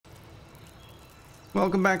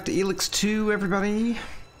Welcome back to ELEX II, everybody.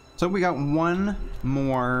 So we got one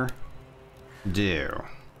more to do.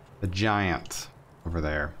 The giant over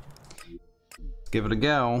there. Let's give it a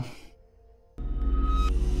go.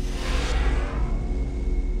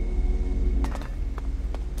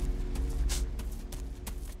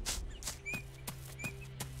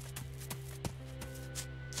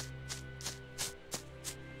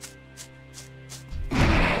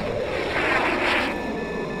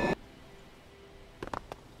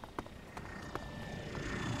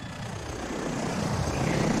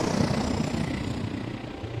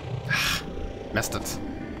 Missed it.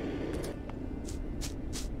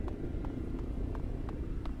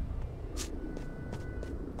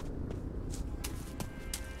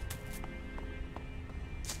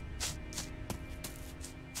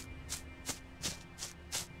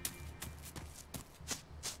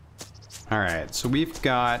 All right, so we've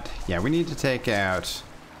got, we need to take out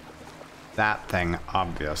that thing,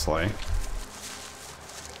 obviously.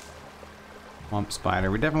 Swamp spider.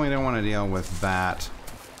 We definitely don't want to deal with that.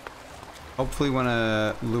 Hopefully want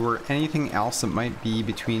to lure anything else that might be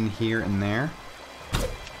between here and there.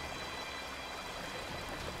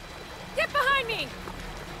 Get behind me!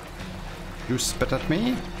 You spit at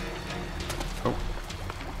me? Oh.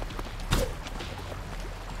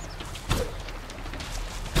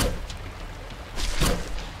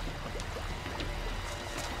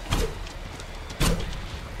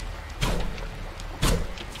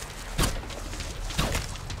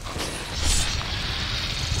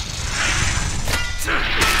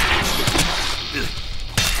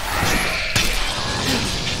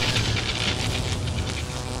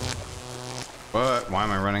 Why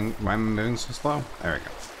am I running? Why am I moving so slow? There we go.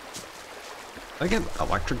 Did I get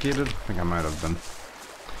electrocuted? I think I might have been.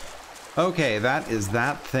 Okay, that is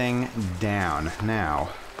that thing down. Now,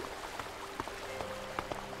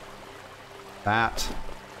 that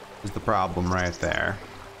is the problem right there.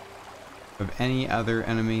 Of any other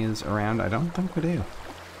enemies around? I don't think we do.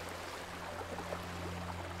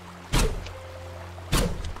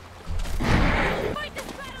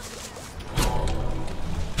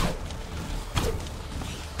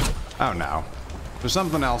 Oh no. There's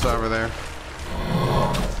something else over there.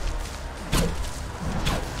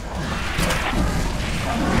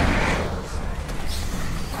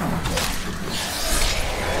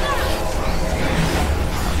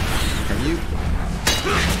 Can you?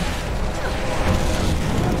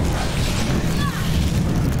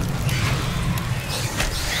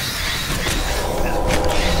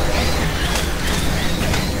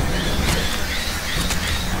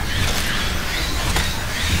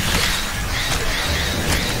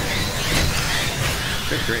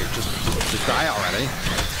 Great, just die already.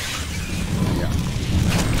 Yeah.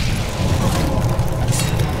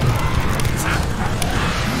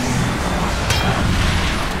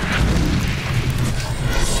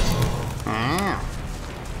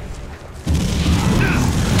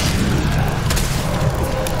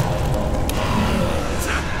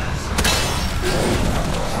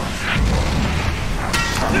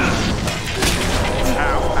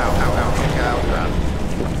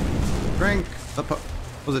 Drink the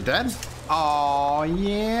Was it dead? Oh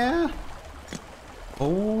yeah.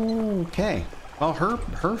 Okay. Well, her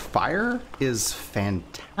fire is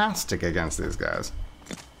fantastic against these guys.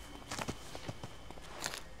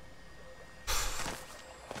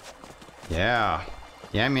 Yeah.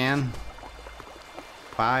 Yeah, man.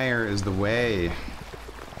 Fire is the way.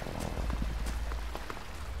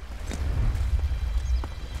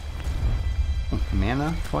 Oh,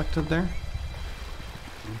 mana collected there.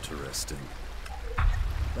 Interesting.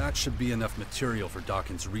 That should be enough material for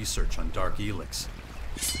Dawkins' research on Dark ELEX.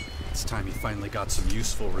 It's time he finally got some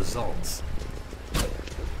useful results.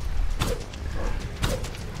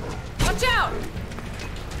 Watch out!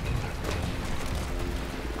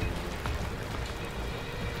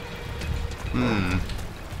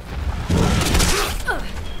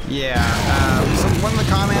 Yeah, one of the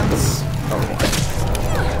comments. Oh boy.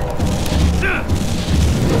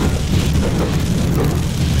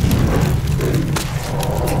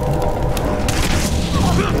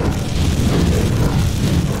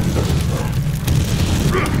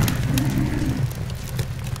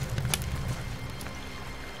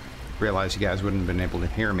 Realized you guys wouldn't have been able to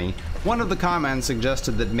hear me. One of the comments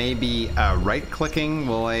suggested that maybe right-clicking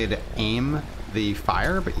will allow you to aim the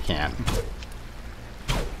fire, but you can't.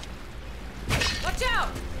 Watch out!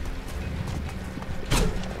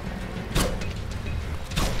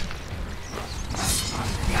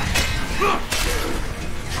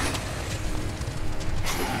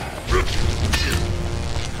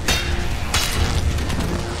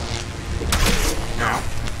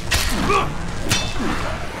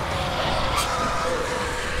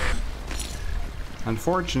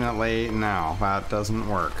 Unfortunately, no, that doesn't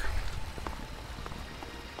work.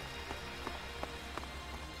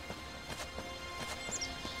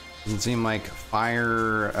 Doesn't seem like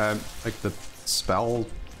fire, like the spell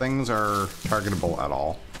things are targetable at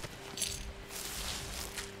all.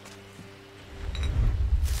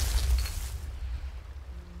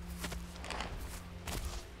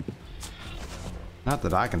 Not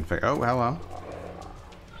that I can figure. Oh, hello.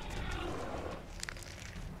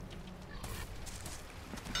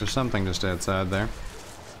 There's something just outside there.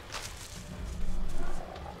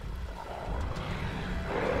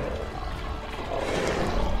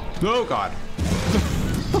 Oh God!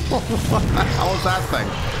 What the hell is that thing?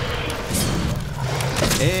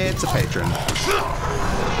 It's a patron.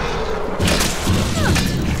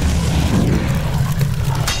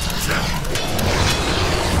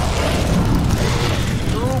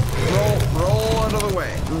 Roll out of the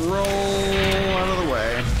way. Roll out of the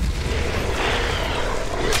way.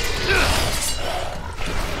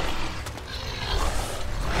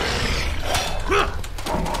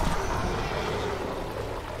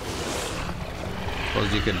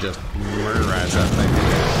 Suppose you could just murderize that thing.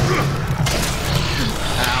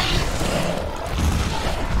 Ow.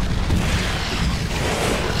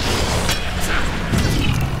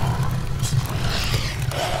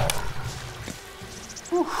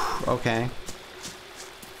 Whew, okay.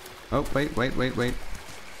 Oh, wait.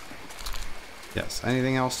 Yes,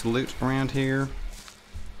 anything else to loot around here?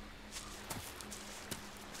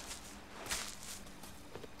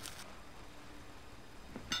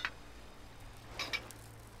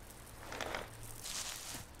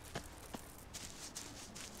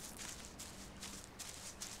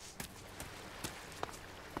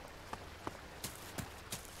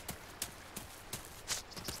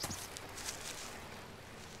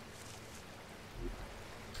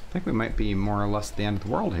 I think we might be more or less at the end of the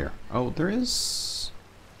world here. Oh, there is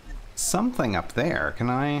something up there. Can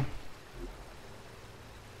I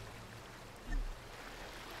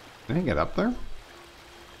get up there?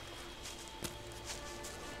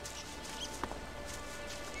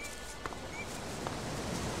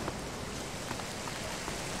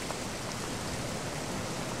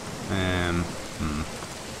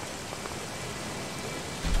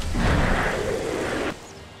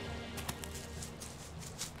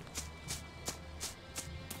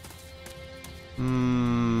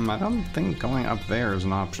 I don't think going up there is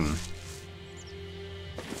an option.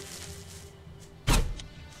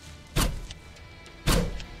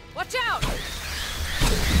 Watch out!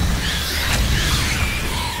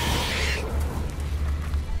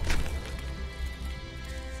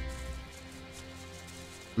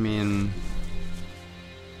 I mean,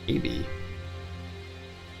 maybe.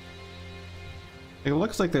 It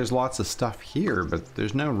looks like there's lots of stuff here, but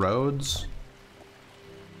there's no roads.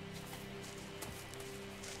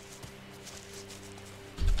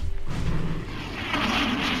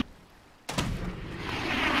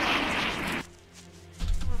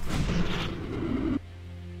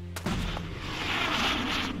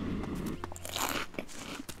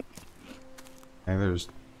 Okay, there's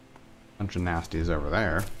a bunch of nasties over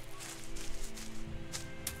there.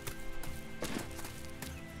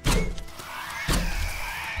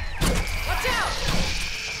 Watch out!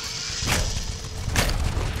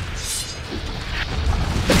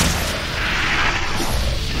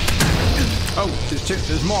 Oh, there's two.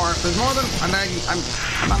 There's more. There's more than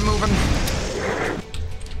I'm not moving.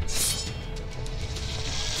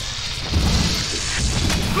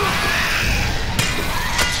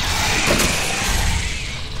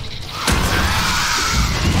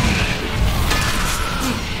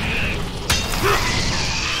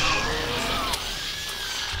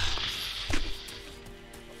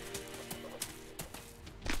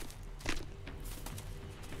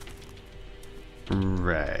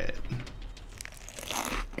 Right.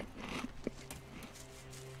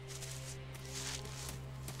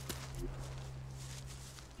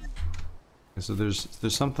 So there's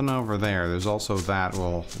something over there. There's also that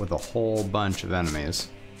with a whole bunch of enemies.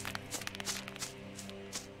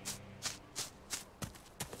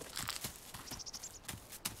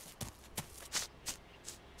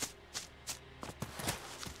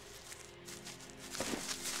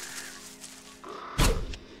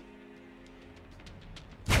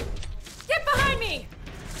 Get behind me!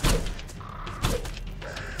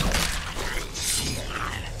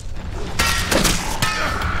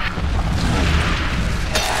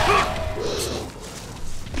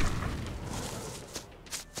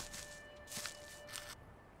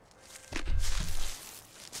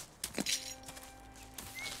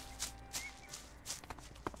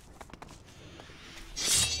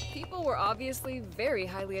 People were obviously very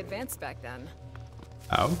highly advanced back then.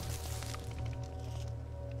 Oh.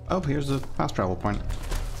 Oh, here's a fast travel point.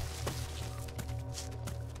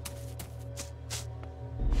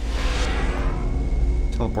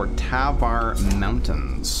 Teleport Tavar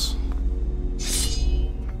Mountains.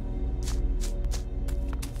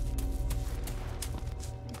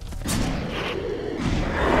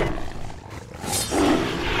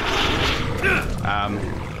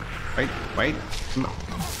 Wait.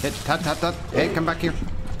 Tut. Hey, come back here.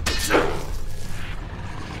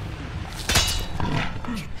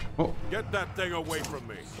 Oh. Get that thing away from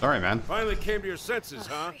me. Sorry, man. Finally came to your senses,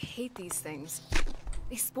 huh? I hate these things.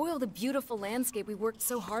 They spoil the beautiful landscape we worked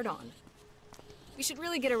so hard on. We should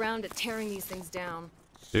really get around to tearing these things down.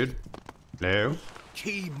 Dude. Hello?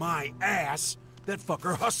 Key my ass. That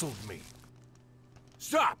fucker hustled me.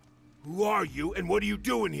 Stop! Who are you and what are you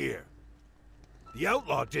doing here? The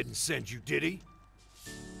outlaw didn't send you, did he?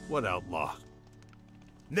 What outlaw?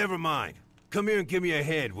 Never mind. Come here and give me a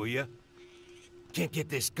hand, will you? Can't get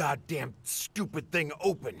this goddamn stupid thing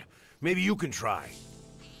open. Maybe you can try.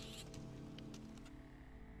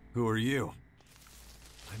 Who are you?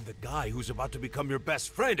 I'm the guy who's about to become your best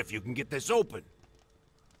friend if you can get this open.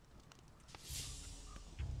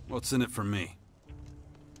 What's in it for me?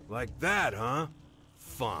 Like that, huh?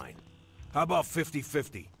 Fine. How about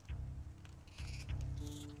 50-50?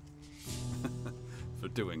 For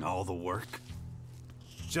doing all the work?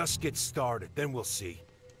 Just get started, then we'll see.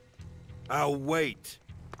 I'll wait.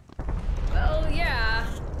 Well, yeah.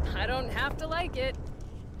 I don't have to like it.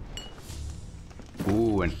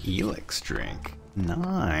 Ooh, an ELEX drink.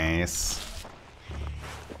 Nice.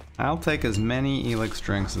 I'll take as many ELEX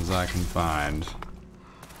drinks as I can find.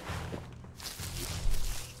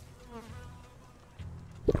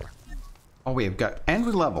 Oh, we've got, and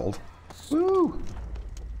we leveled. Woo!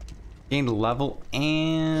 Gained a level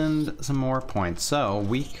and some more points. So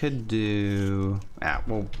we could do,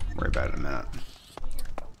 we'll worry about it in a minute.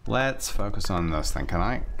 Let's focus on this thing. Can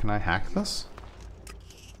I hack this?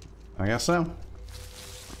 I guess so.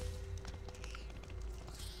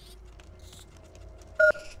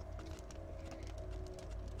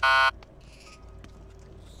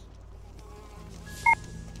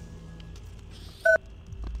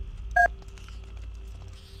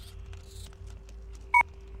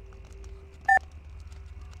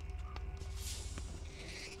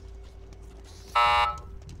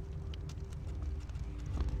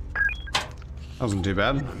 Wasn't too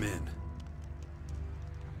bad. I'm in.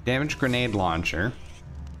 Damage grenade launcher.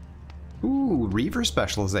 Ooh, Reaver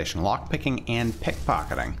specialization, lockpicking and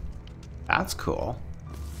pickpocketing. That's cool.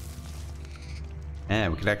 Yeah,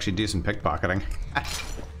 we could actually do some pickpocketing.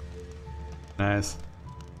 Nice.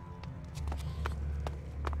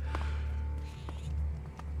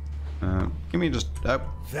 Give me just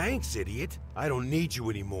Thanks, idiot. I don't need you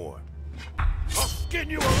anymore. I'll skin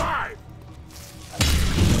you alive!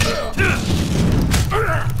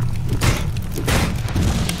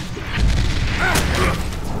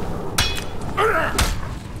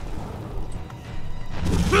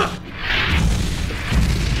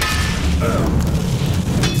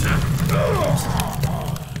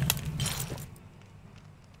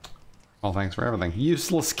 Well, thanks for everything.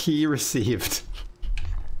 Useless key received.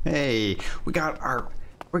 Hey, we got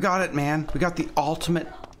it, man. We got the ultimate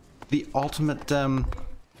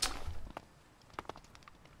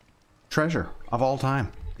treasure of all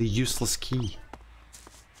time. The useless key.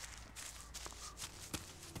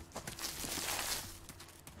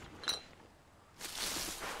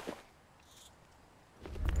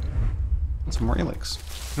 Some more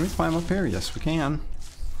ELEX. Can we climb up here? Yes, we can.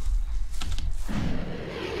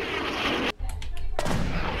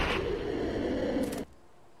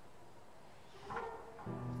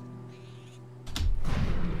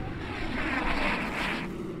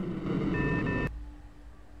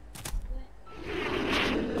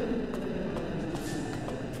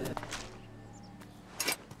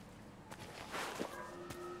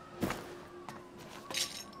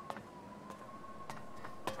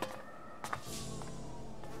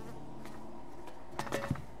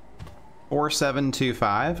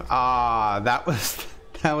 $4725. Ah, that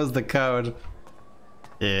was the code.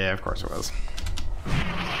 Yeah, of course it was.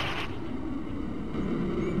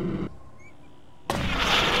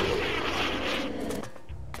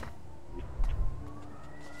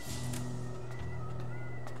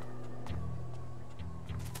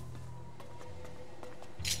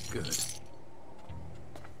 Good.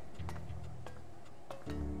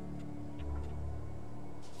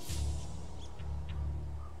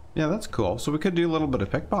 Yeah, that's cool. So we could do a little bit of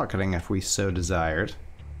pickpocketing if we so desired.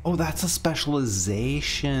 Oh, that's a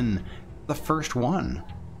specialization. The first one.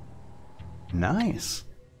 Nice.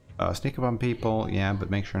 Sneak up on people, yeah, but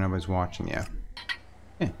make sure nobody's watching you.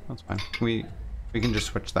 Yeah, that's fine. We can just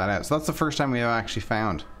switch that out. So that's the first time we have actually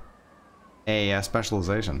found a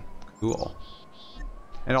specialization. Cool.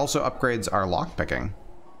 It also upgrades our lockpicking.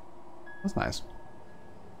 That's nice.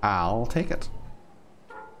 I'll take it.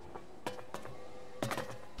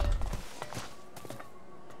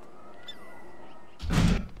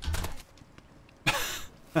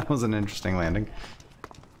 That was an interesting landing.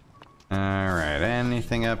 Alright,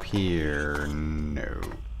 anything up here? No.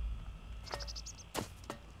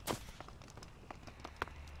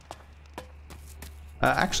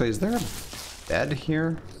 Actually, is there a bed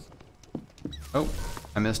here? Oh,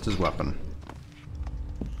 I missed his weapon.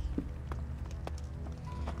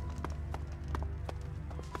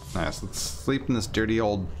 Nice, let's sleep in this dirty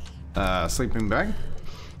old sleeping bag.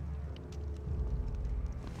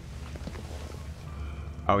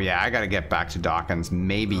 Oh yeah, I gotta get back to Dawkins.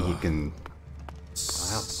 Maybe he can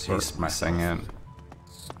sort my thing in.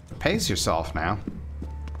 Pace yourself now.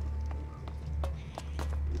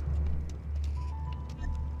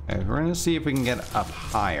 Okay, we're gonna see if we can get up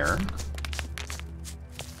higher.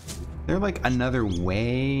 Is there like another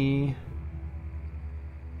way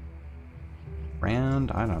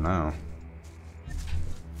around? I don't know.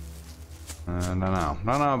 I don't know.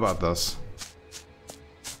 Don't know about this.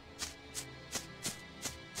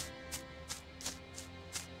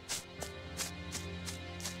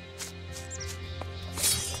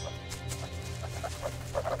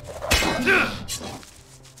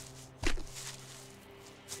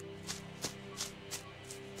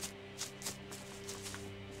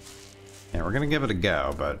 Yeah, we're gonna give it a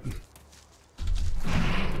go, but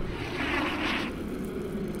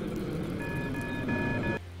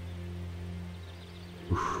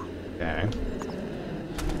okay.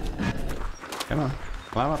 Come on,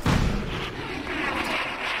 climb up.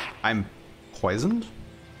 I'm poisoned?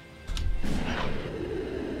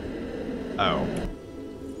 Oh.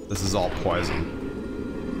 This is all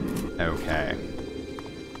poison. Okay.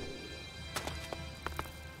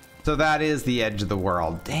 So that is the edge of the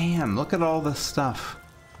world. Damn, look at all this stuff.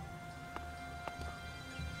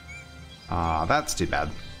 Ah, that's too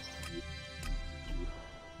bad.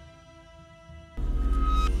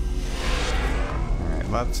 Alright,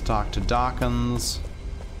 let's talk to Dawkins.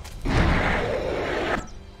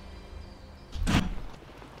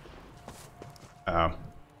 Oh.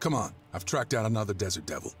 Come on, I've tracked down another desert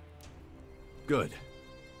devil. Good.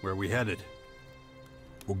 Where are we headed?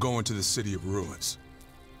 We're going to the City of Ruins.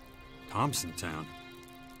 Thompson Town.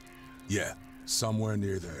 Yeah, somewhere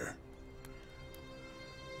near there.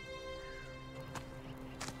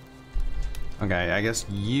 Okay, I guess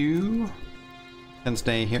you can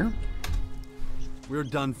stay here. We're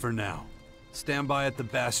done for now. Stand by at the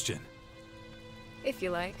Bastion. If you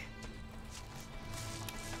like.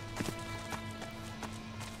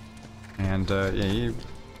 And, yeah, you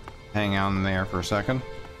hang on there for a second.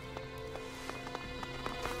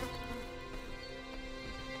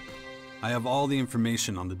 I have all the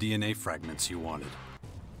information on the DNA fragments you wanted.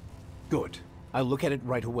 Good. I'll look at it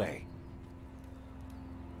right away.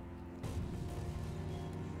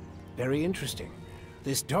 Very interesting.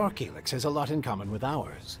 This dark ELEX has a lot in common with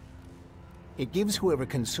ours. It gives whoever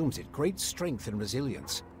consumes it great strength and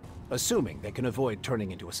resilience, assuming they can avoid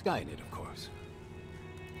turning into a Skynet, of course.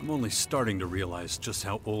 I'm only starting to realize just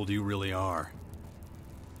how old you really are.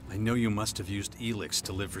 I know you must have used ELEX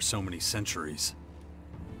to live for so many centuries.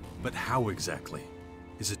 But how exactly?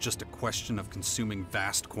 Is it just a question of consuming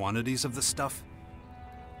vast quantities of the stuff?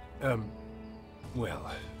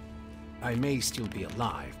 Well, I may still be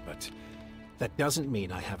alive, but that doesn't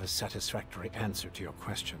mean I have a satisfactory answer to your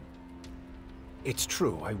question. It's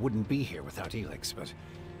true, I wouldn't be here without ELEX, but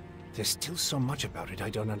there's still so much about it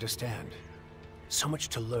I don't understand. So much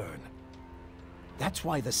to learn. That's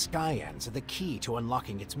why the Skyans are the key to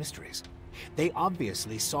unlocking its mysteries. They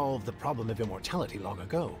obviously solved the problem of immortality long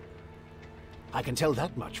ago. I can tell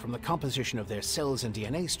that much from the composition of their cells and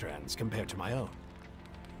DNA strands compared to my own.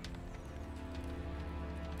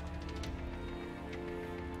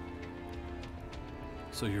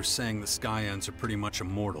 So you're saying the Skyans are pretty much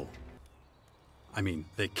immortal? I mean,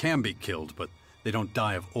 they can be killed, but they don't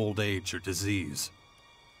die of old age or disease.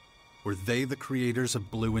 Were they the creators of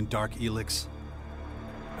Blue and Dark ELEX?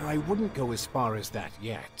 I wouldn't go as far as that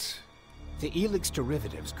yet. The ELEX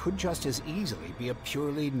derivatives could just as easily be a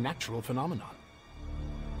purely natural phenomenon.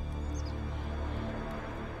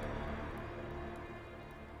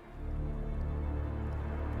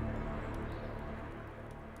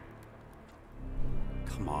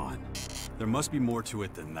 Come on. There must be more to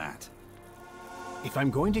it than that. If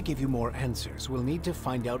I'm going to give you more answers, we'll need to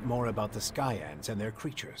find out more about the Skyans and their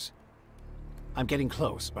creatures. I'm getting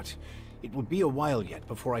close, but it will be a while yet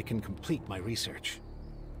before I can complete my research.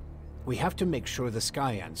 We have to make sure the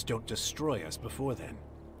Skyans don't destroy us before then.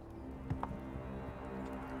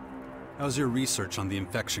 How's your research on the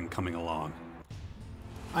infection coming along?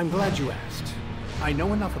 I'm glad you asked. I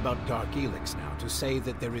know enough about Dark ELEX now to say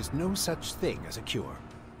that there is no such thing as a cure.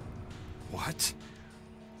 What?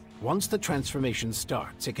 Once the transformation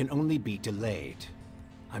starts, it can only be delayed.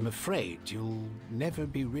 I'm afraid you'll never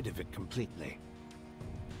be rid of it completely.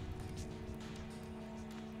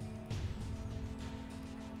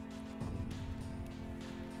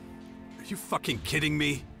 Are you fucking kidding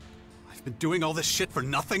me? I've been doing all this shit for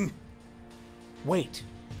nothing? Wait.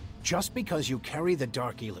 Just because you carry the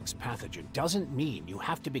Dark ELEX pathogen doesn't mean you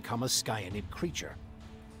have to become a Skyanid creature.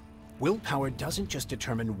 Willpower doesn't just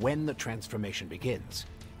determine when the transformation begins.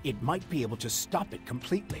 It might be able to stop it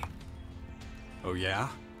completely. Oh yeah?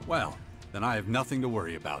 Well, then I have nothing to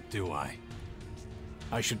worry about, do I?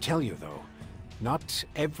 I should tell you, though, not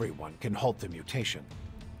everyone can halt the mutation.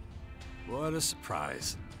 What a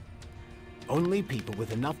surprise. Only people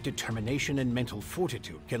with enough determination and mental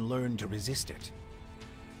fortitude can learn to resist it.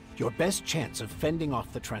 Your best chance of fending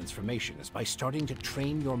off the transformation is by starting to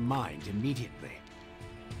train your mind immediately.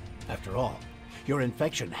 After all, your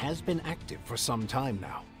infection has been active for some time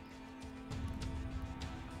now.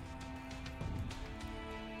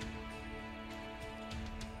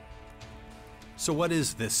 So what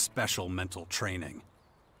is this special mental training?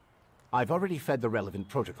 I've already fed the relevant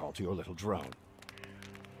protocol to your little drone.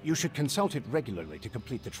 You should consult it regularly to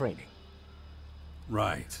complete the training.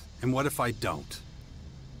 Right. And what if I don't?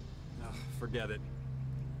 Ugh, forget it.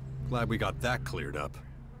 Glad we got that cleared up.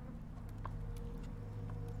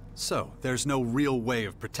 So, there's no real way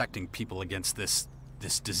of protecting people against this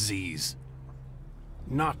disease?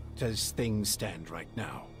 Not as things stand right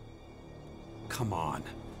now. Come on.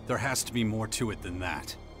 There has to be more to it than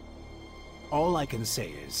that. All I can say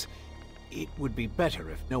is, it would be better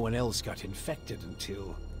if no one else got infected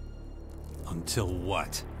until... Until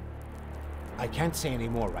what? I can't say any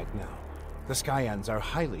more right now. The Skyans are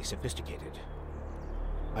highly sophisticated.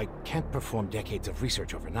 I can't perform decades of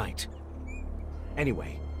research overnight.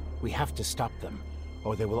 Anyway, we have to stop them,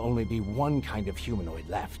 or there will only be one kind of humanoid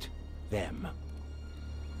left. Them.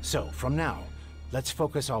 So, from now, let's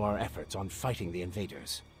focus all our efforts on fighting the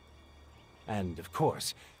invaders. And, of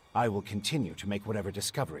course, I will continue to make whatever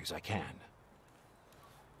discoveries I can.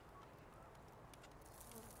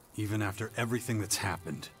 Even after everything that's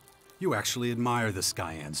happened, you actually admire the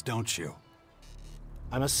Skyans, don't you?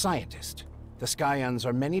 I'm a scientist. The Skyans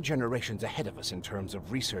are many generations ahead of us in terms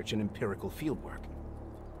of research and empirical fieldwork.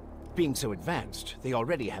 Being so advanced, they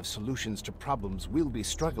already have solutions to problems we'll be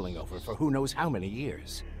struggling over for who knows how many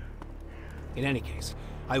years. In any case,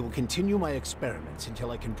 I will continue my experiments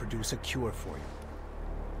until I can produce a cure for you.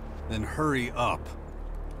 Then hurry up.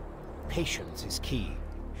 Patience is key.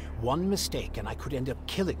 One mistake and I could end up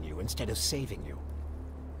killing you instead of saving you.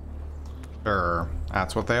 Sure,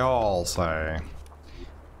 that's what they all say.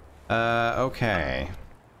 Okay.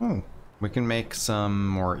 We can make some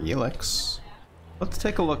more ELEX. Let's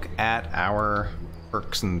take a look at our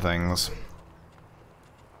perks and things.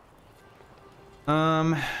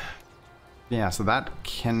 Yeah, so that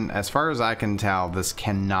can, as far as I can tell, this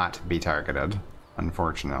cannot be targeted,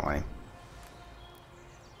 unfortunately.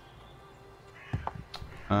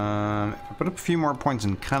 If I put up a few more points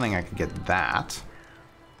in cunning, I could get that.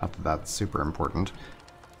 Not that that's super important.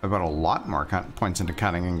 I've got a lot more points into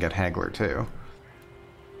cunning and get Haggler too.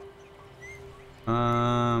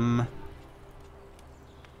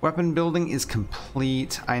 Weapon building is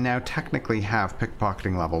complete. I now technically have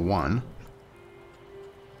pickpocketing level 1.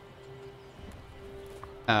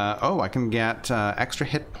 Oh, I can get extra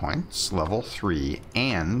hit points, level 3,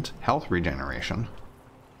 and health regeneration.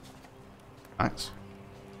 Nice.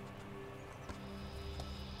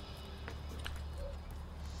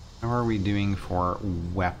 How are we doing for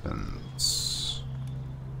weapons?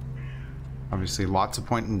 Obviously, lots of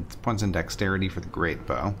points in dexterity for the great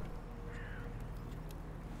bow.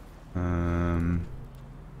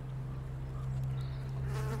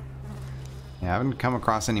 Yeah, I haven't come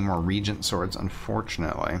across any more Regent swords,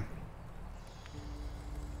 unfortunately.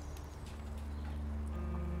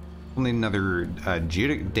 We'll need another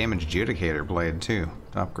damage Judicator blade, too,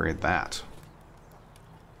 to upgrade that.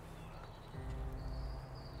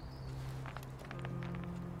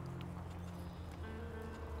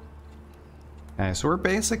 Okay, so we're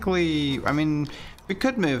basically... I mean, we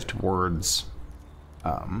could move towards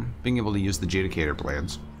being able to use the Judicator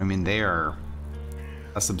blades. I mean, they are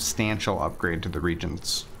a substantial upgrade to the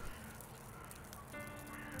regents.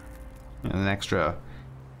 And an extra...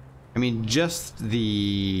 I mean, just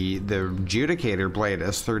the Judicator blade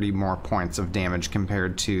has 30 more points of damage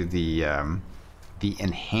compared to the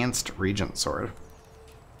enhanced Regent Sword.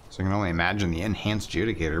 So I can only imagine the enhanced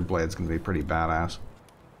Judicator blade's gonna be pretty badass.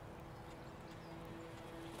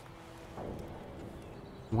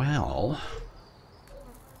 Well...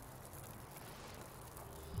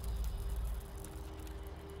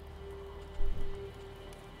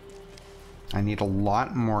 I need a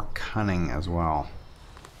lot more cunning as well.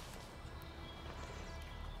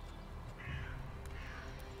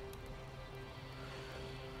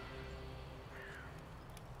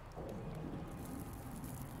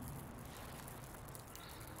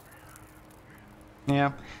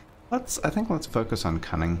 Yeah, I think let's focus on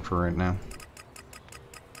cunning for right now.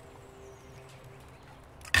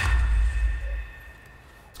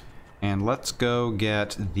 And let's go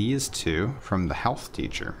get these two from the health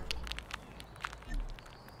teacher.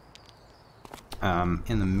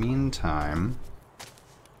 In the meantime,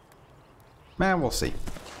 we'll see.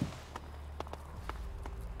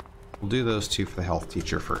 We'll do those two for the health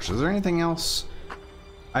teacher first. Is there anything else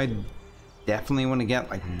I definitely want to get,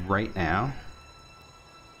 like, right now?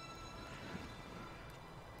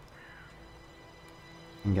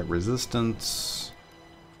 And get resistance.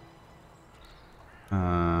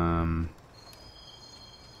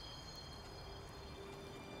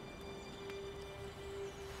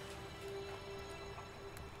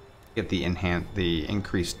 Get the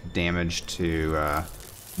increased damage to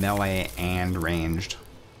melee and ranged.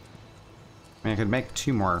 I mean, I could make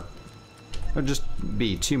 2 more. It would just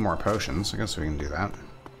be 2 more potions. I guess we can do that.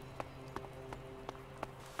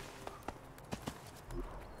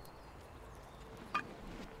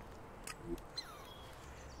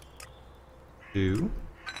 Two.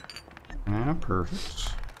 Ah,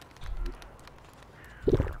 perfect.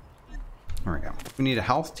 There we go. We need a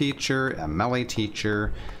health teacher, a melee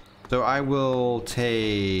teacher. So I will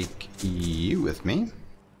take you with me.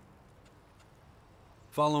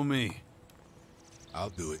 Follow me. I'll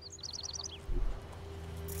do it.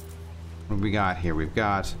 What do we got here? We've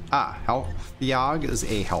got... Health Theog is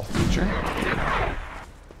a health teacher.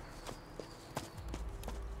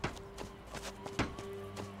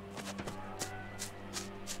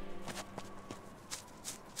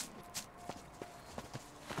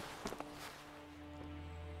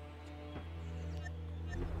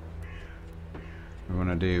 We want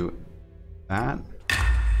to do that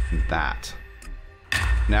and that.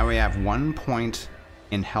 Now we have 1 point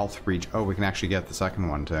in health reach. Oh, we can actually get the second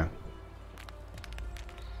one too.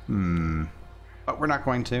 But we're not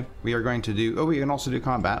going to. We are going to do... Oh, we can also do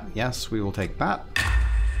combat. Yes, we will take that.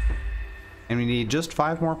 And we need just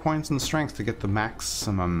 5 more points in strength to get the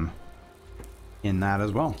maximum in that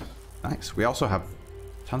as well. Nice. We also have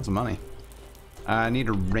tons of money. I need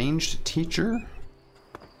a ranged teacher.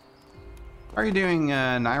 Are you doing,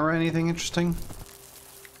 Naira, anything interesting?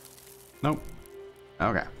 Nope.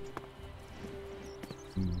 Okay.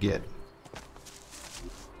 Good.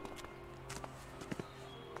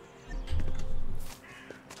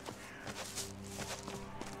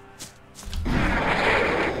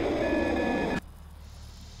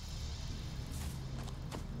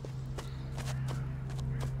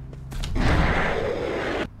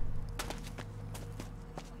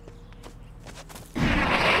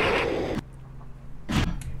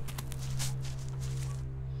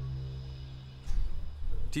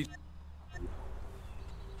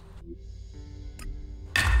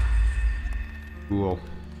 Cool.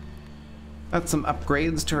 That's some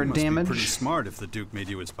upgrades to our Must damage. be pretty smart if the Duke made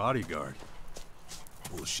you his bodyguard.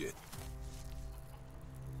 Bullshit.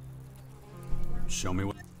 Show me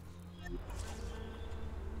what...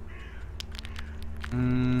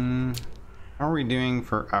 How are we doing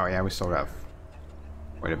for... Oh yeah, we still have...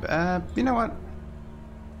 Wait a bit. You know what?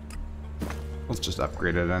 Let's just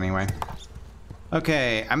upgrade it anyway.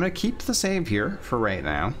 Okay, I'm gonna keep the save here for right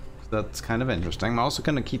now. That's kind of interesting. I'm also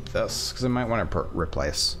gonna keep this because I might want to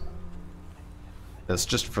replace this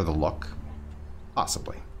just for the look,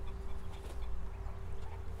 possibly.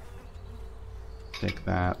 Take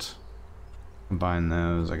that, combine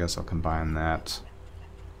those. I guess I'll combine that.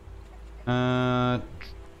 I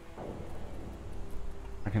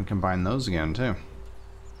can combine those again too.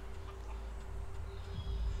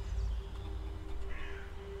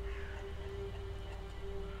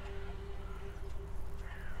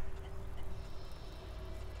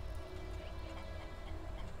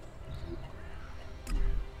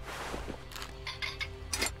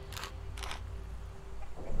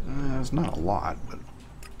 Not a lot, but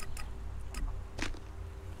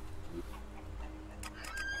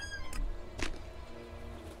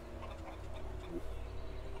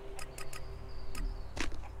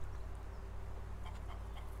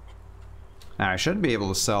Now, I should be able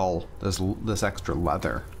to sell this extra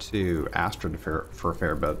leather to Astrid for a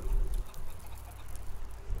fair bit.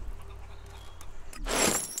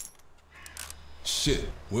 Shit,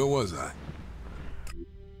 where was I?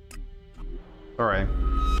 Sorry.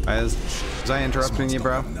 Was I interrupting you,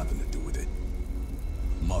 bro? Have nothing to do with it.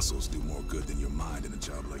 Muscles do more good than your mind in a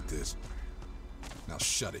job like this. Now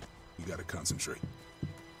shut it. You gotta concentrate.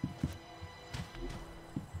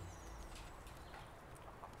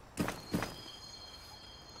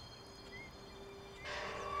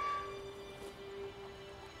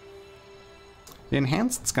 The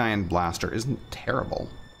enhanced Scion Blaster isn't terrible.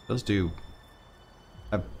 It does do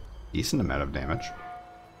a decent amount of damage.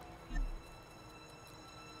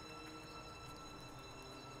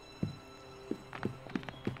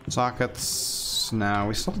 Sockets. No,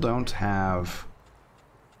 we still don't have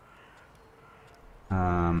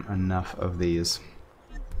enough of these.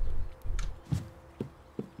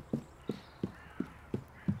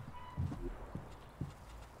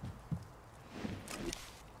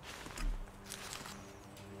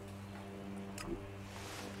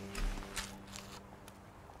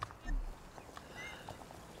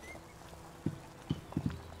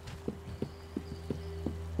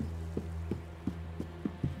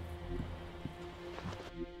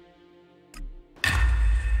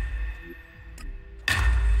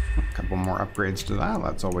 More upgrades to that.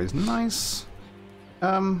 That's always nice.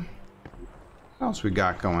 What else we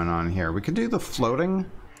got going on here? We could do the floating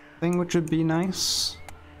thing, which would be nice.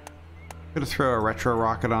 Could throw a retro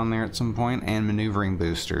rocket on there at some point, and maneuvering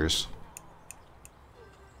boosters.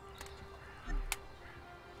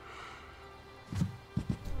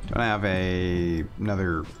 Don't have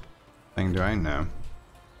another thing, do I? No.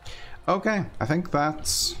 Okay, I think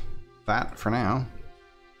that's that for now.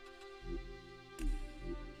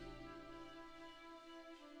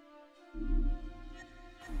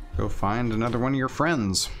 Go find another one of your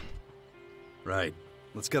friends. Right.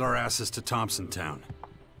 Let's get our asses to Thompson Town.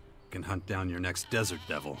 Can hunt down your next desert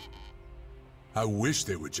devil. I wish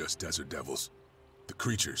they were just desert devils. The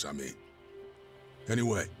creatures, I mean.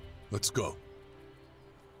 Anyway, let's go.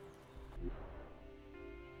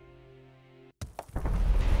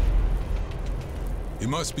 He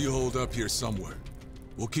must be holed up here somewhere.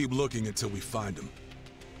 We'll keep looking until we find him.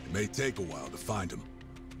 It may take a while to find him.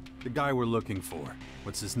 The guy we're looking for.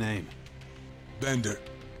 What's his name? Bender.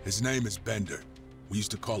 His name is Bender. We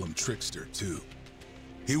used to call him Trickster, too.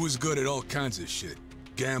 He was good at all kinds of shit.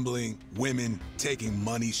 Gambling, women, taking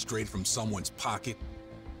money straight from someone's pocket.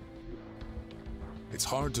 It's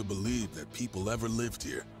hard to believe that people ever lived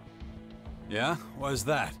here. Yeah? Why's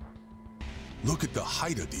that? Look at the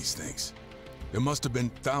height of these things. There must have been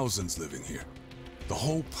thousands living here. The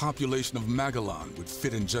whole population of Magellan would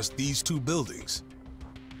fit in just these two buildings.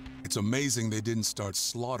 It's amazing they didn't start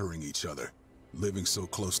slaughtering each other, living so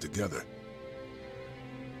close together.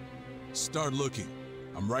 Start looking.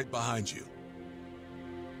 I'm right behind you.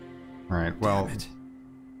 Right, well,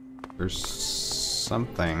 there's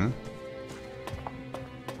something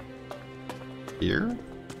here.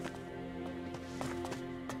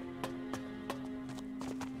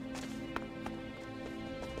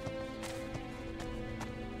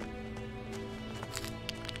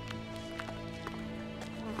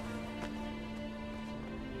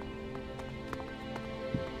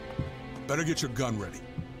 Better get your gun ready.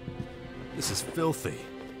 This is filthy.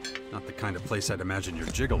 Not the kind of place I'd imagine your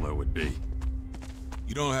gigolo would be.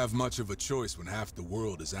 You don't have much of a choice when half the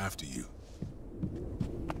world is after you.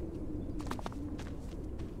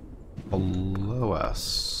 Below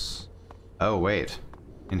us. Oh, wait.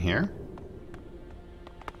 In here?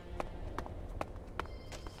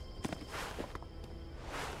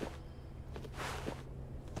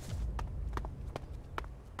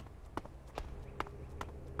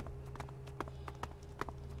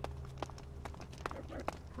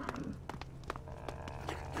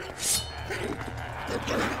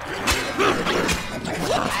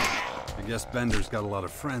 I guess Bender's got a lot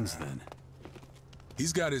of friends then.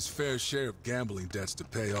 He's got his fair share of gambling debts to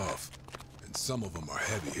pay off, and some of them are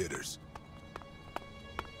heavy hitters.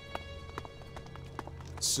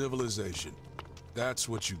 Civilization. That's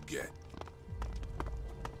what you get.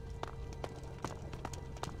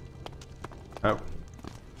 Oh.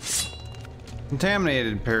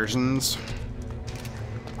 Contaminated persons.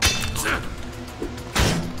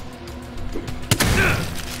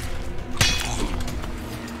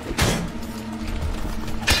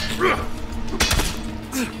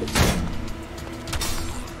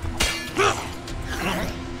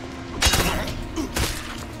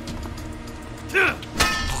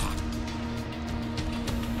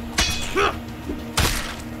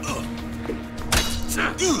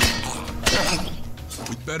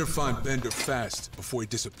 better find Bender fast before he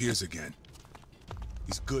disappears again.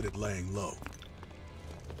 He's good at laying low.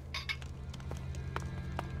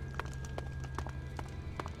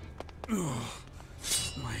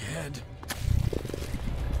 My head.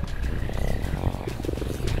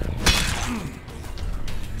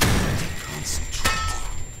 Concentrate.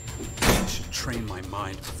 I should train my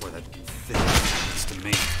mind before that thing happens to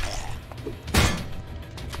me.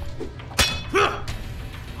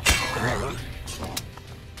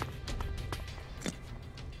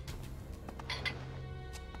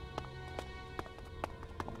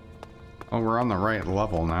 Oh, we're on the right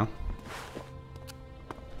level now.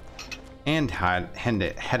 And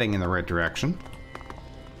heading in the right direction.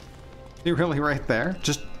 You really right there?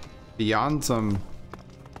 Just beyond some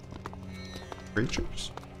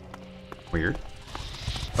creatures? Weird.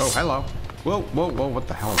 Oh, hello. Whoa, whoa, whoa, what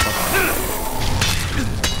the hell is that?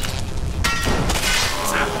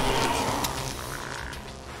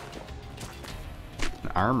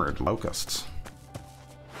 Armored locusts.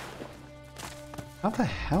 How the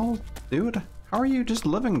hell, dude? How are you just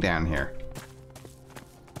living down here?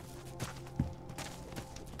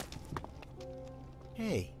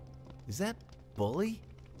 Hey, is that Bully?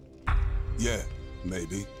 Yeah,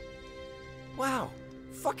 maybe. Wow,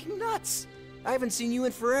 fucking nuts! I haven't seen you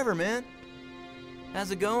in forever, man.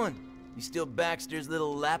 How's it going? You still Baxter's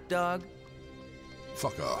little lapdog?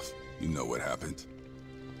 Fuck off. You know what happened.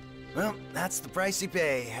 Well, that's the price you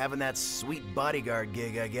pay, having that sweet bodyguard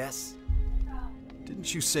gig, I guess.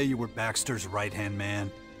 Didn't you say you were Baxter's right-hand man?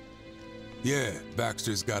 Yeah,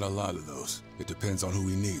 Baxter's got a lot of those. It depends on who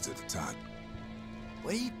he needs at the time.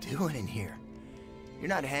 What are you doing in here? You're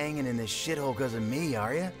not hanging in this shithole because of me,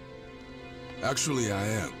 are you? Actually, I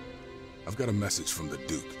am. I've got a message from the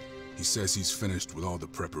Duke. He says he's finished with all the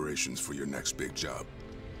preparations for your next big job.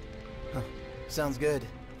 Huh. Sounds good.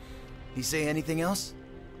 He say anything else?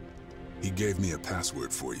 He gave me a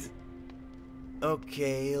password for you.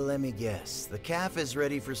 Okay, let me guess. The calf is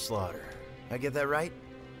ready for slaughter. I get that right?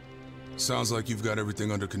 Sounds like you've got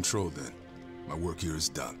everything under control then. My work here is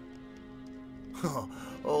done. Oh,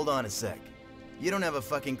 hold on a sec. You don't have a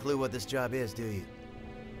fucking clue what this job is, do you?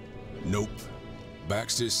 Nope.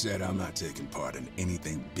 Baxter said I'm not taking part in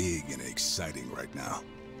anything big and exciting right now.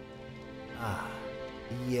 Ah,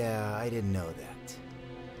 yeah, I didn't know that.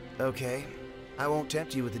 Okay, I won't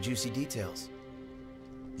tempt you with the juicy details.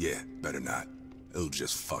 Yeah, better not. It'll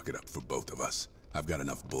just fuck it up for both of us. I've got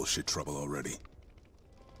enough bullshit trouble already.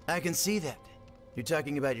 I can see that. You're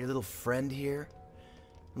talking about your little friend here?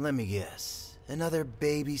 Let me guess. Another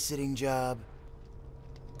babysitting job?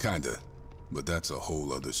 Kinda, but that's a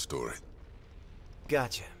whole other story.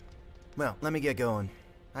 Gotcha. Well, let me get going.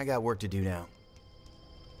 I got work to do now.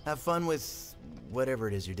 Have fun with whatever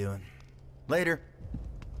it is you're doing. Later.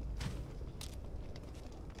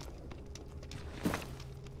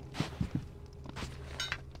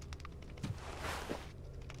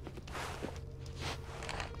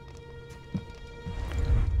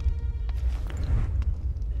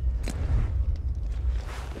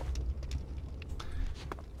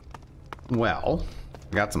 Well,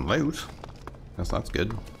 I got some loot. Guess that's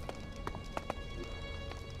good.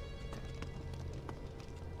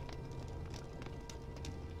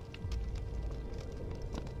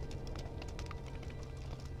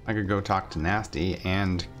 I could go talk to Nasty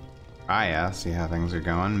and Kaya, see how things are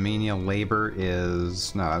going. Menial labor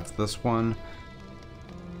is... no, that's this one.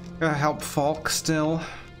 Gotta help Falk still.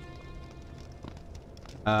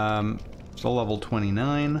 Still level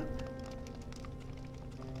 29.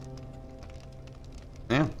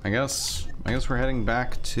 Yeah, I guess we're heading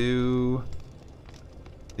back to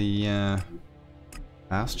the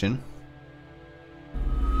Bastion.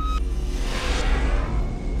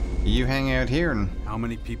 You hang out here and... How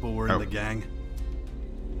many people were in the gang?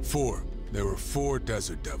 4. There were 4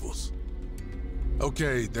 Desert Devils.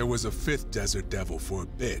 Okay, there was a 5th Desert Devil for a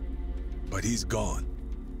bit, but he's gone.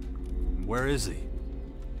 Where is he?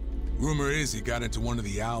 Rumor is he got into one of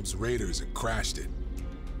the Albs raiders and crashed it.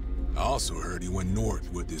 I also heard he went north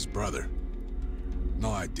with his brother.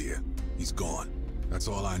 No idea. He's gone. That's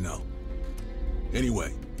all I know.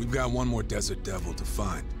 Anyway, we've got one more Desert Devil to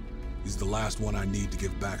find. He's the last one I need to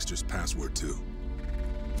give Baxter's password to.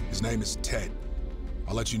 His name is Ted.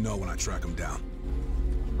 I'll let you know when I track him down.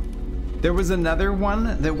 There was another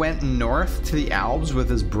one that went north to the Albs with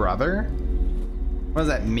his brother? Was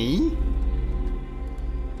that me?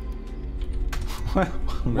 What?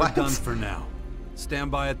 We're done for now.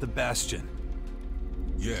 Stand by at the Bastion.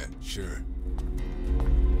 Yeah, sure.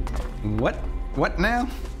 What? What now?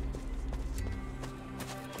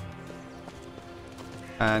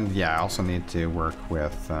 And yeah, I also need to work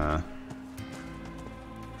with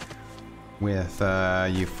with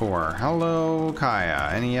you four. Hello, Kaya.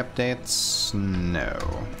 Any updates? No.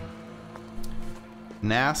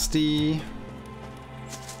 Nasty.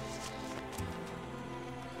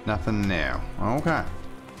 Nothing new. Okay.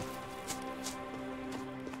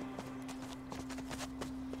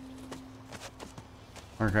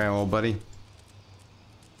 Okay, little buddy.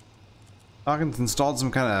 Dawkins installed some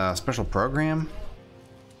kind of special program?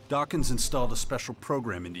 Dawkins installed a special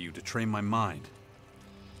program into you to train my mind.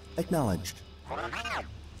 Acknowledged.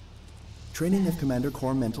 Training of Commander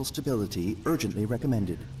Core mental stability urgently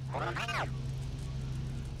recommended.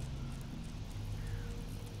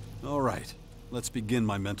 All right, let's begin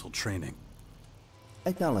my mental training.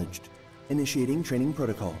 Acknowledged. Initiating training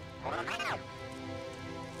protocol.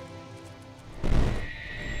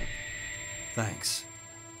 Thanks.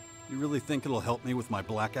 You really think it'll help me with my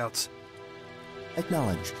blackouts?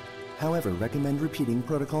 Acknowledged. However, recommend repeating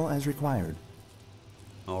protocol as required.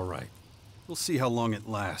 All right. We'll see how long it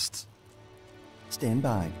lasts. Stand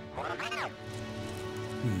by.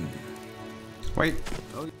 Wait.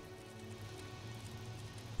 Oh.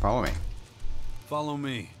 Follow me. Follow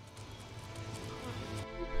me.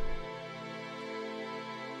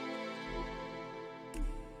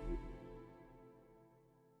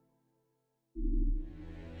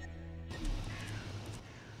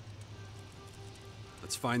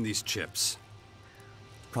 Let's find these chips.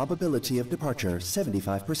 Probability of departure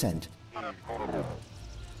 75%.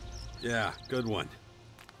 Yeah, good one.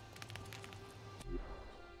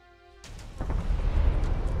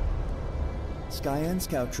 Skyan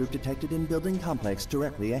scout troop detected in building complex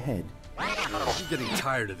directly ahead. I'm getting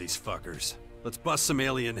tired of these fuckers. Let's bust some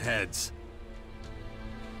alien heads.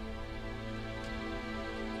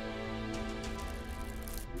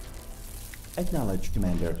 Acknowledged,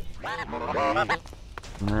 Commander.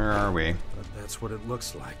 Where are we? But that's what it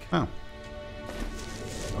looks like. Oh.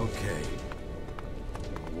 Okay.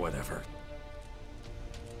 Whatever.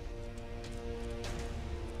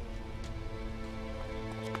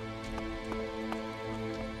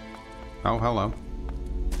 Oh, hello.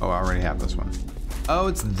 Oh, I already have this one. Oh,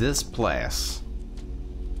 it's this place.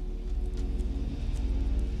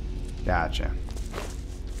 Gotcha.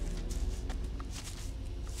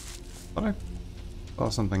 Thought I saw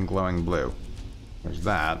something glowing blue. There's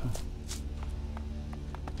that.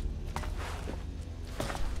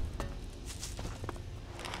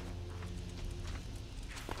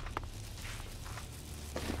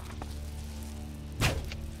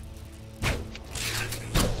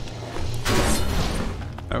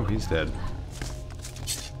 Oh, he's dead.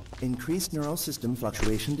 Increased neural system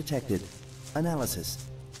fluctuation detected. Analysis.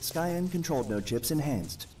 Skyan control node chips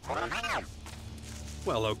enhanced.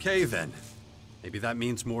 Well, okay then. Maybe that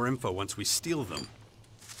means more info once we steal them.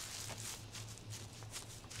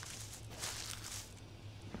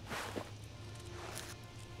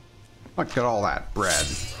 Look at all that bread.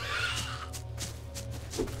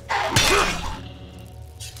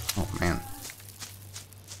 Oh man.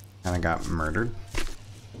 Kinda got murdered.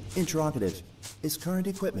 Interrogative. Is current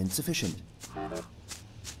equipment sufficient?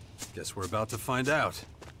 Guess we're about to find out.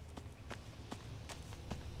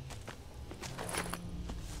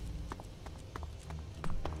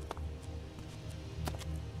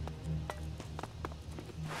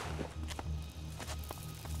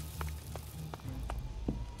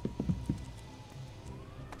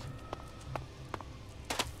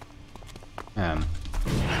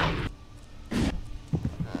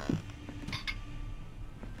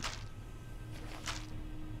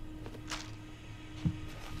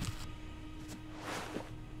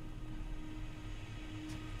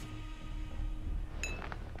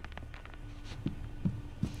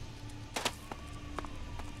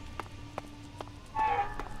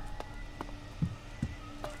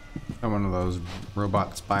 One of those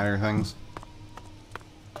robot spider things.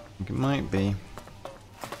 I think it might be.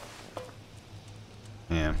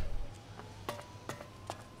 Yeah.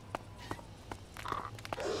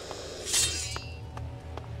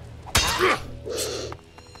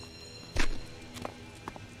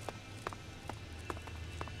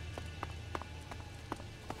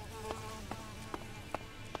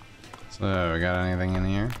 So, we got anything in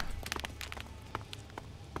here?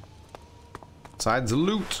 Besides the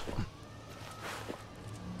loot.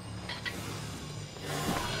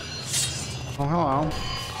 Oh, hello.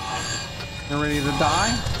 You ready to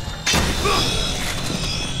die?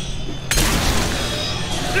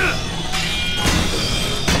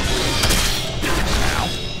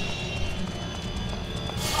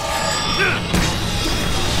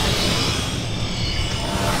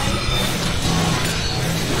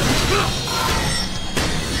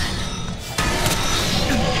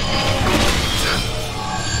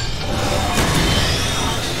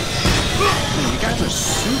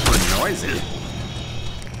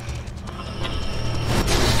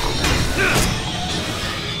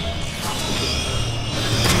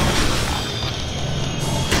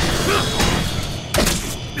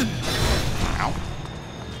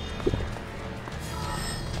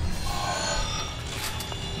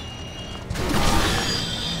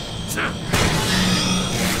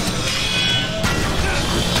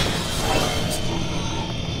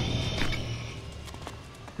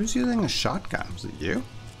 Who's using a shotgun? Was it you?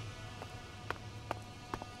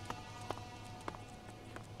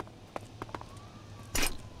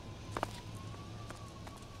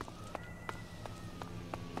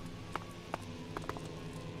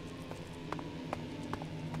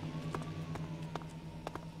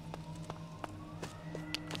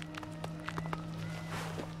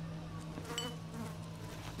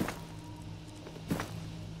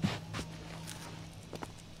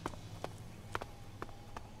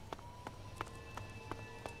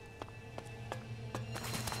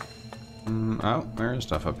 Oh, there's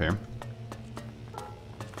stuff up here.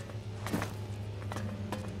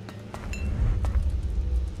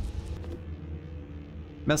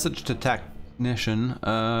 Message to technician.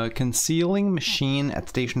 Concealing machine at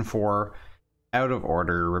station 4 out of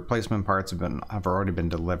order. Replacement parts have already been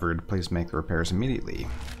delivered. Please make the repairs immediately.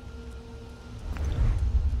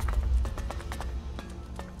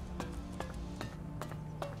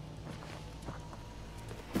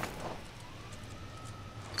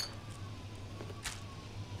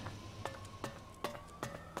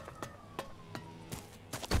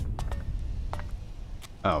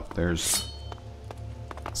 Oh, there's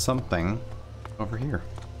something over here.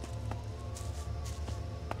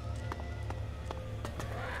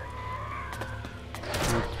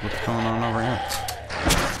 What's going on over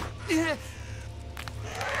here?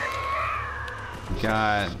 We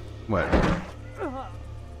got what?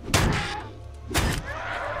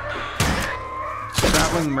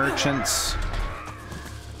 Traveling merchants.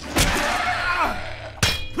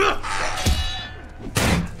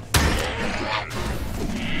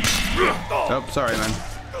 Oh, sorry, man.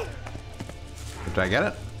 Did I get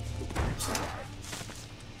it?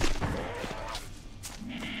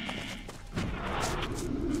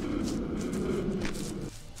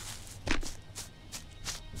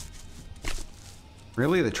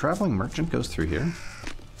 Really? The traveling merchant goes through here?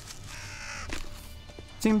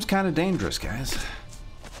 Seems kind of dangerous, guys.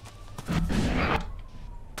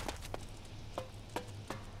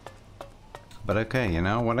 But okay, you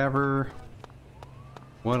know, whatever.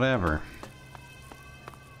 Whatever.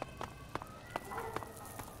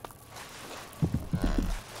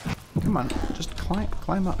 Come on, just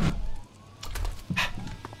climb up.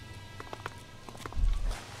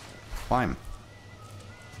 Climb.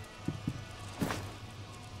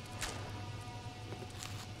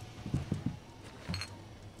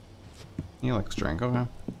 ELEX drink, okay.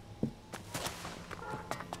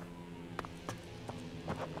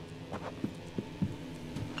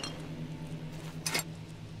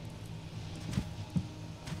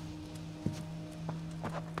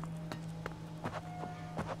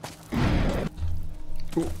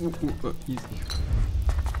 Easy.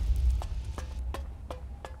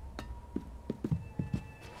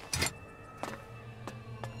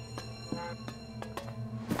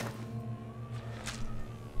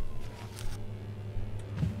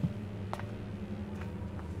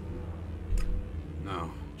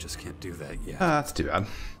 No, just can't do that yet. That's too bad.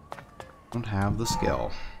 Don't have the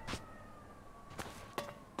skill.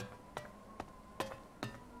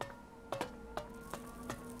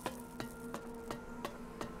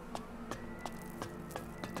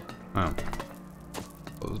 Oh.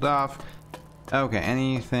 Closed off. Okay,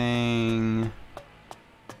 anything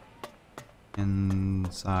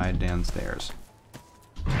inside downstairs?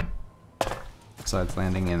 Besides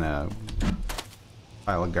landing in a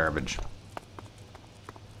pile of garbage.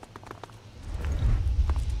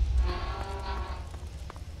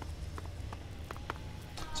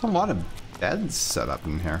 There's a lot of beds set up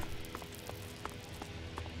in here.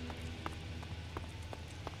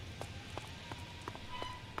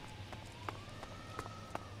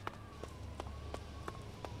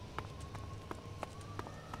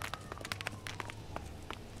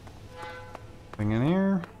 Nothing in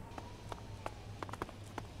here.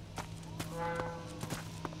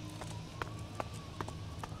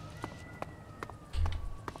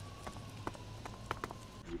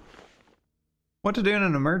 What to do in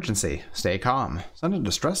an emergency? Stay calm. Send a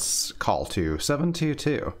distress call to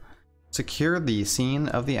 722. Secure the scene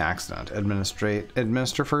of the accident.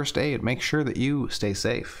 Administer first aid. Make sure that you stay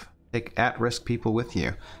safe. Take at-risk people with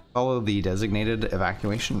you. Follow the designated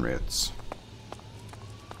evacuation routes.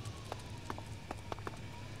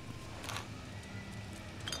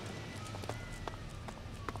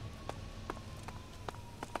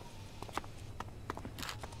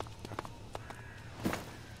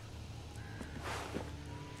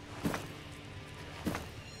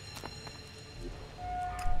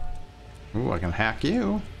 Ooh, I can hack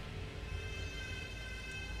you.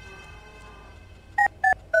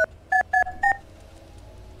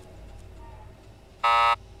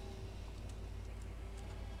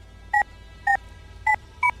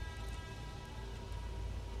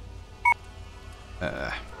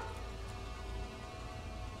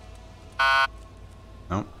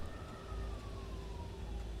 Nope.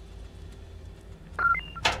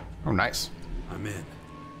 Oh, nice. I'm in.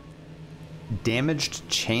 Damaged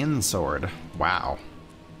chainsword. Wow.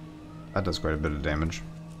 That does quite a bit of damage.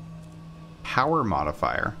 Power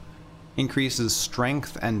modifier. Increases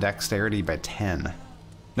strength and dexterity by 10.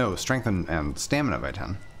 No, strength and stamina by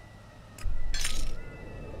 10.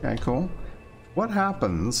 Okay, cool. What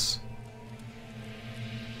happens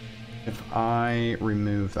if I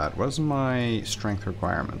remove that? What is my strength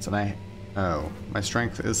requirements? And oh, my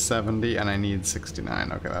strength is 70 and I need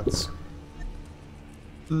 69. Okay, that's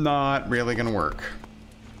not really gonna work.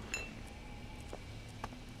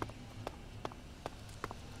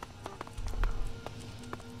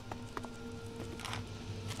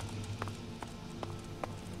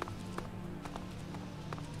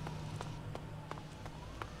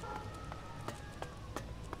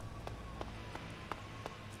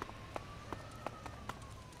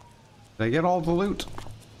 Did I get all the loot?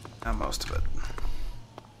 Not most of it.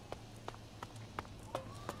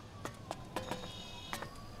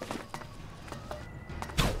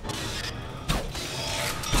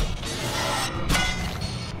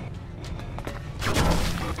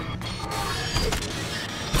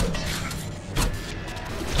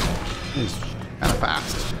 He's kind of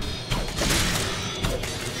fast.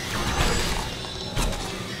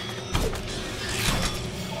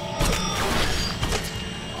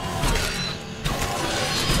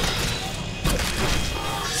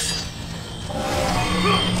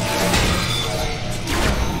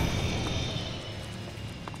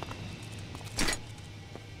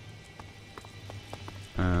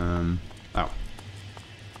 Oh.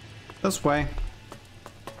 This way.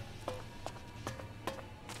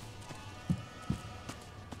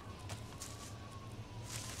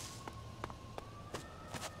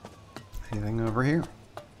 Anything over here?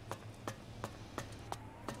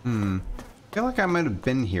 I feel like I might have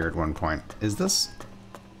been here at one point. Is this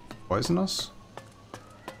poisonous?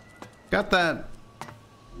 Got that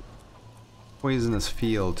poisonous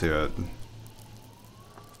feel to it.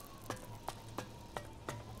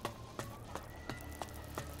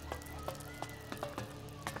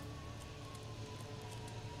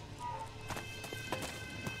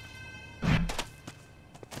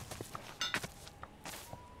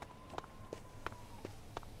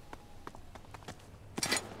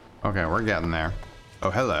 Okay, we're getting there.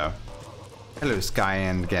 Oh, hello. Hello, Sky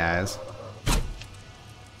End guys.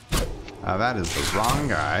 That is the wrong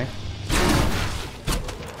guy.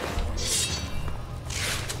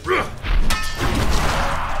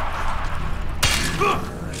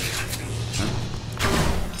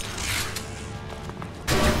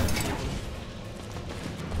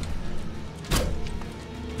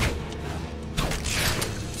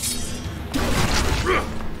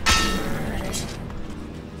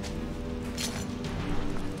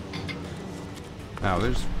 Oh,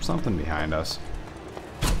 there's something behind us.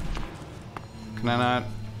 Can I not?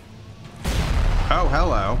 Oh,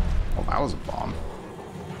 hello. Well, that was a bomb.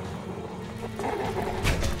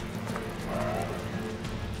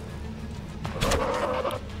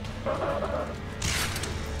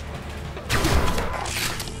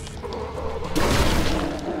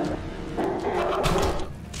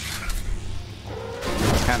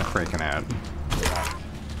 It's kind of freaking out.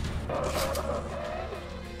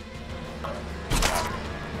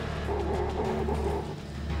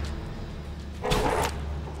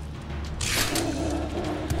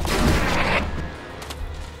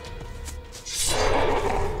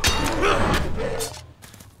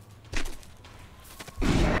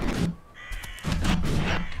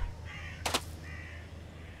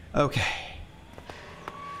 Okay.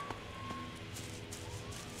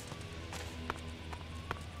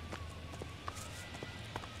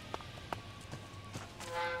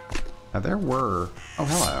 Now there were... Oh,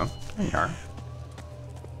 hello. There you are.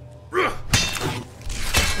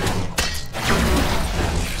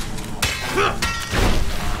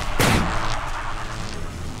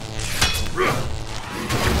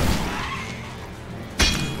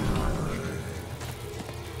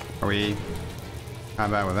 Are we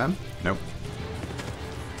combat with them? Nope.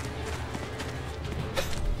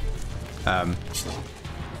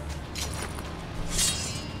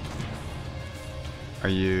 Are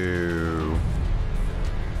you...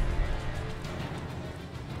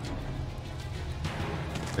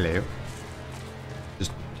 Hello? You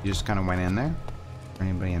just kind of went in there?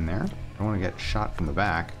 Anybody in there? I don't want to get shot from the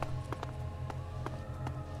back.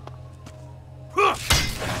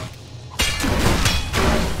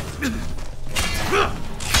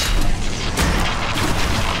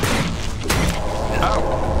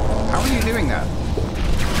 Oh, how are you doing that?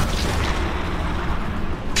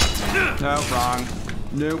 No, wrong.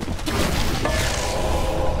 Nope.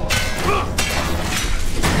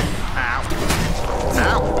 Ow.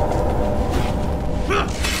 Ow.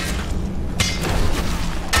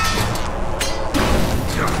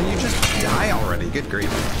 Can you just die already? Good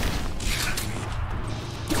grief.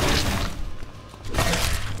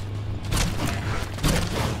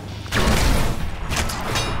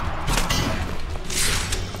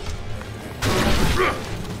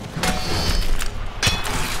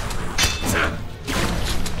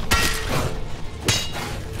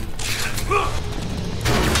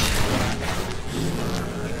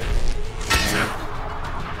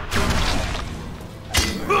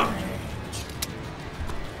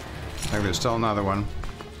 There's still another one.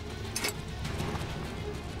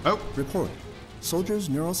 Oh! Report. Soldiers'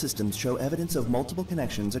 neural systems show evidence of multiple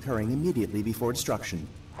connections occurring immediately before destruction.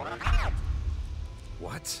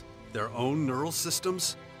 What? Their own neural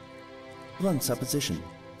systems? Blunt supposition.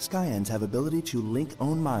 Skyans have ability to link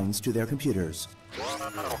own minds to their computers.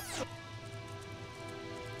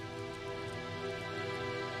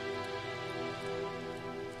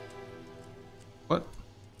 What?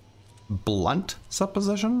 Blunt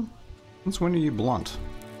supposition? Since when are you blunt?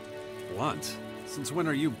 Blunt? Since when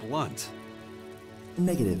are you blunt?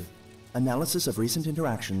 Negative. Analysis of recent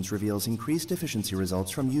interactions reveals increased efficiency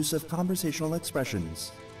results from use of conversational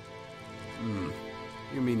expressions.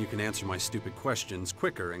 You mean you can answer my stupid questions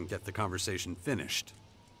quicker and get the conversation finished?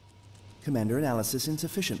 Commander analysis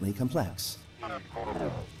insufficiently complex.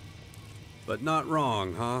 But not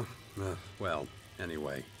wrong, huh? Well,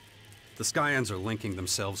 anyway. The Skyans are linking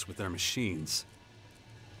themselves with their machines.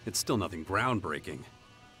 It's still nothing groundbreaking.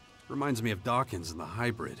 Reminds me of Dawkins and the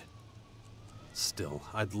hybrid. Still,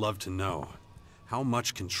 I'd love to know. How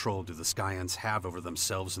much control do the Skyans have over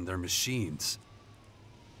themselves and their machines?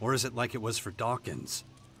 Or is it like it was for Dawkins?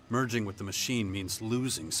 Merging with the machine means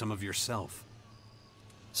losing some of yourself.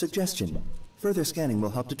 Suggestion. Further scanning will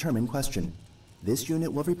help determine question. This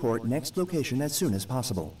unit will report next location as soon as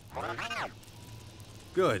possible.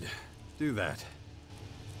 Good. Do that.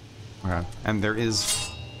 Okay. And there is...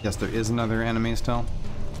 Yes, there is another enemy still.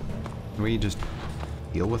 Can we just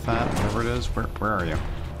deal with that, whatever it is? Where are you?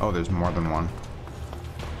 Oh, there's more than one.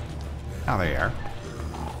 Oh, there you are.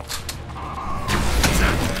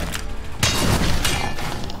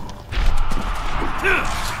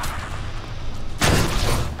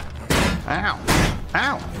 Ow!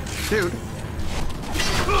 Ow! Dude!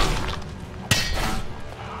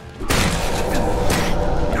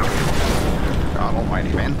 God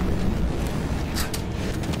almighty, man.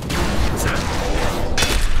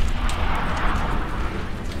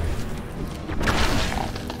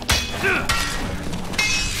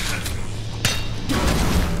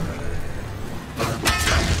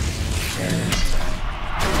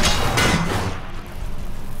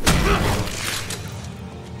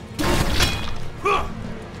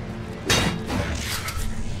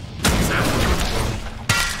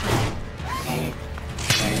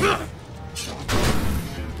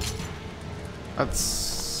 That's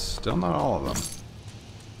still not all of them.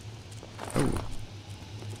 Oh.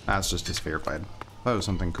 That's just a sphere blade. That was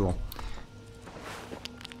something cool.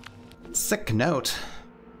 Sick note.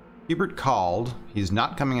 Hubert called. He's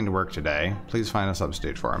not coming into work today. Please find a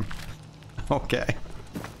substitute for him. Okay.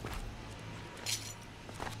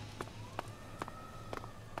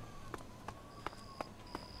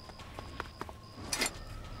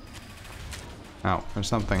 Oh, there's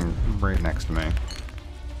something right next to me.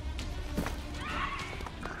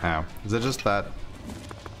 Oh, is it just that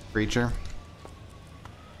creature?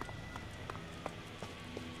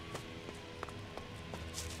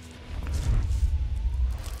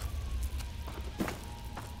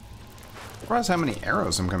 Surprised how many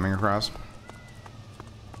arrows I'm coming across.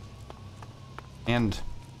 And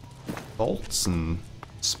bolts and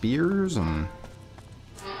spears and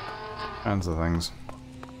kinds of things.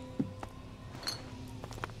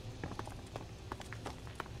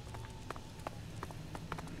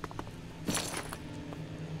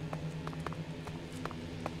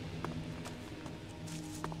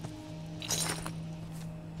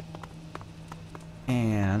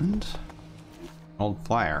 And old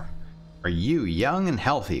flyer. Are you young and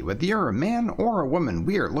healthy? Whether you're a man or a woman,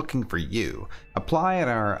 we are looking for you. Apply at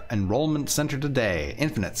our enrollment center today.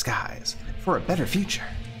 Infinite Skies for a better future.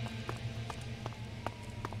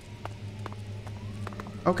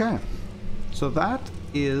 Okay, so that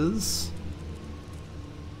is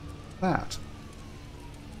that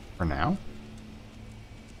for now.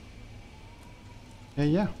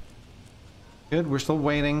 Yeah. Good. We're still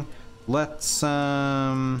waiting. Let's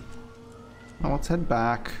let's head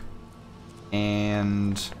back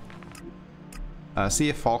and See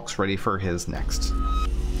if Falk's ready for his next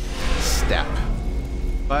step.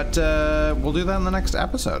 But we'll do that in the next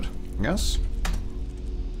episode, I guess.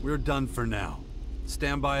 We're done for now.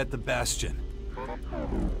 Stand by at the Bastion.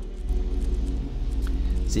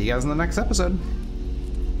 See you guys in the next episode.